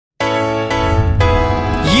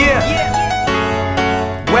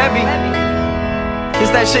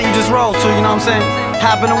that shit you just roll to, you know what I'm saying?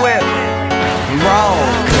 Hop in the whip, roll.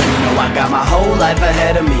 Cause you know I got my whole life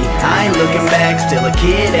ahead of me. I ain't looking back, still a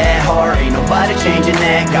kid at heart. Ain't nobody changing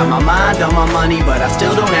that. Got my mind on my money, but I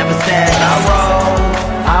still don't have a stack.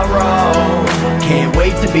 I roll, can't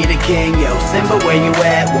wait to be the king. Yo, Simba, where you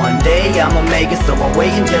at? One day I'ma make it, so I'll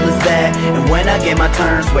wait until it's that. And when I get my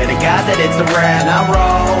turn, swear to God that it's a rap. And I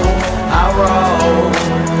roll,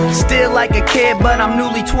 still like a kid, but I'm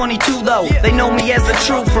newly 22 though. They know me as a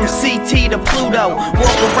truth from CT to Pluto.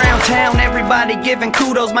 Walk around town, everybody giving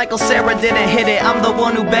kudos. Michael Cera didn't hit it, I'm the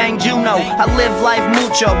one who banged Juno. I live life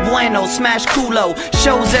mucho, bueno, smash culo.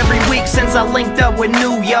 Shows every week since I linked up with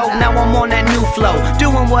New Yo. Now I'm on that new flow,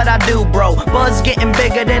 doing what I do, bro. Buzz getting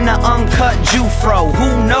bigger than the uncut Jufro.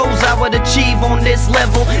 Who knows I would achieve on this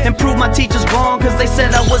level and prove my teachers wrong, cause they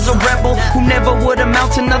said I was a rebel who never would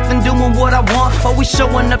amount to nothing, doing what I want. Always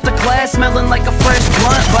showing up to class smelling like a fresh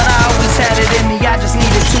blunt. But I always had it in me, I just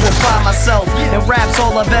needed to apply myself. And rap's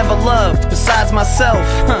all I've ever loved, besides myself.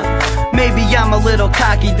 Maybe I'm a little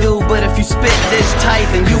cocky dude, but if you spit this tight,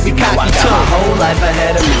 then you be cocky too. I got my whole life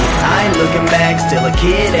ahead of me, I ain't looking back, still a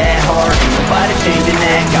kid at heart. Ain't nobody changing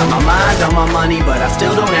that. Got my mind on my money, but I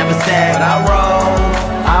still don't have a stack. But I roll,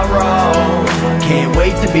 can't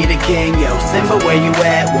wait to be the king. Yo, Simba, where you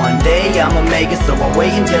at? One day I'ma make it, so I'll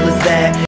wait until it's that.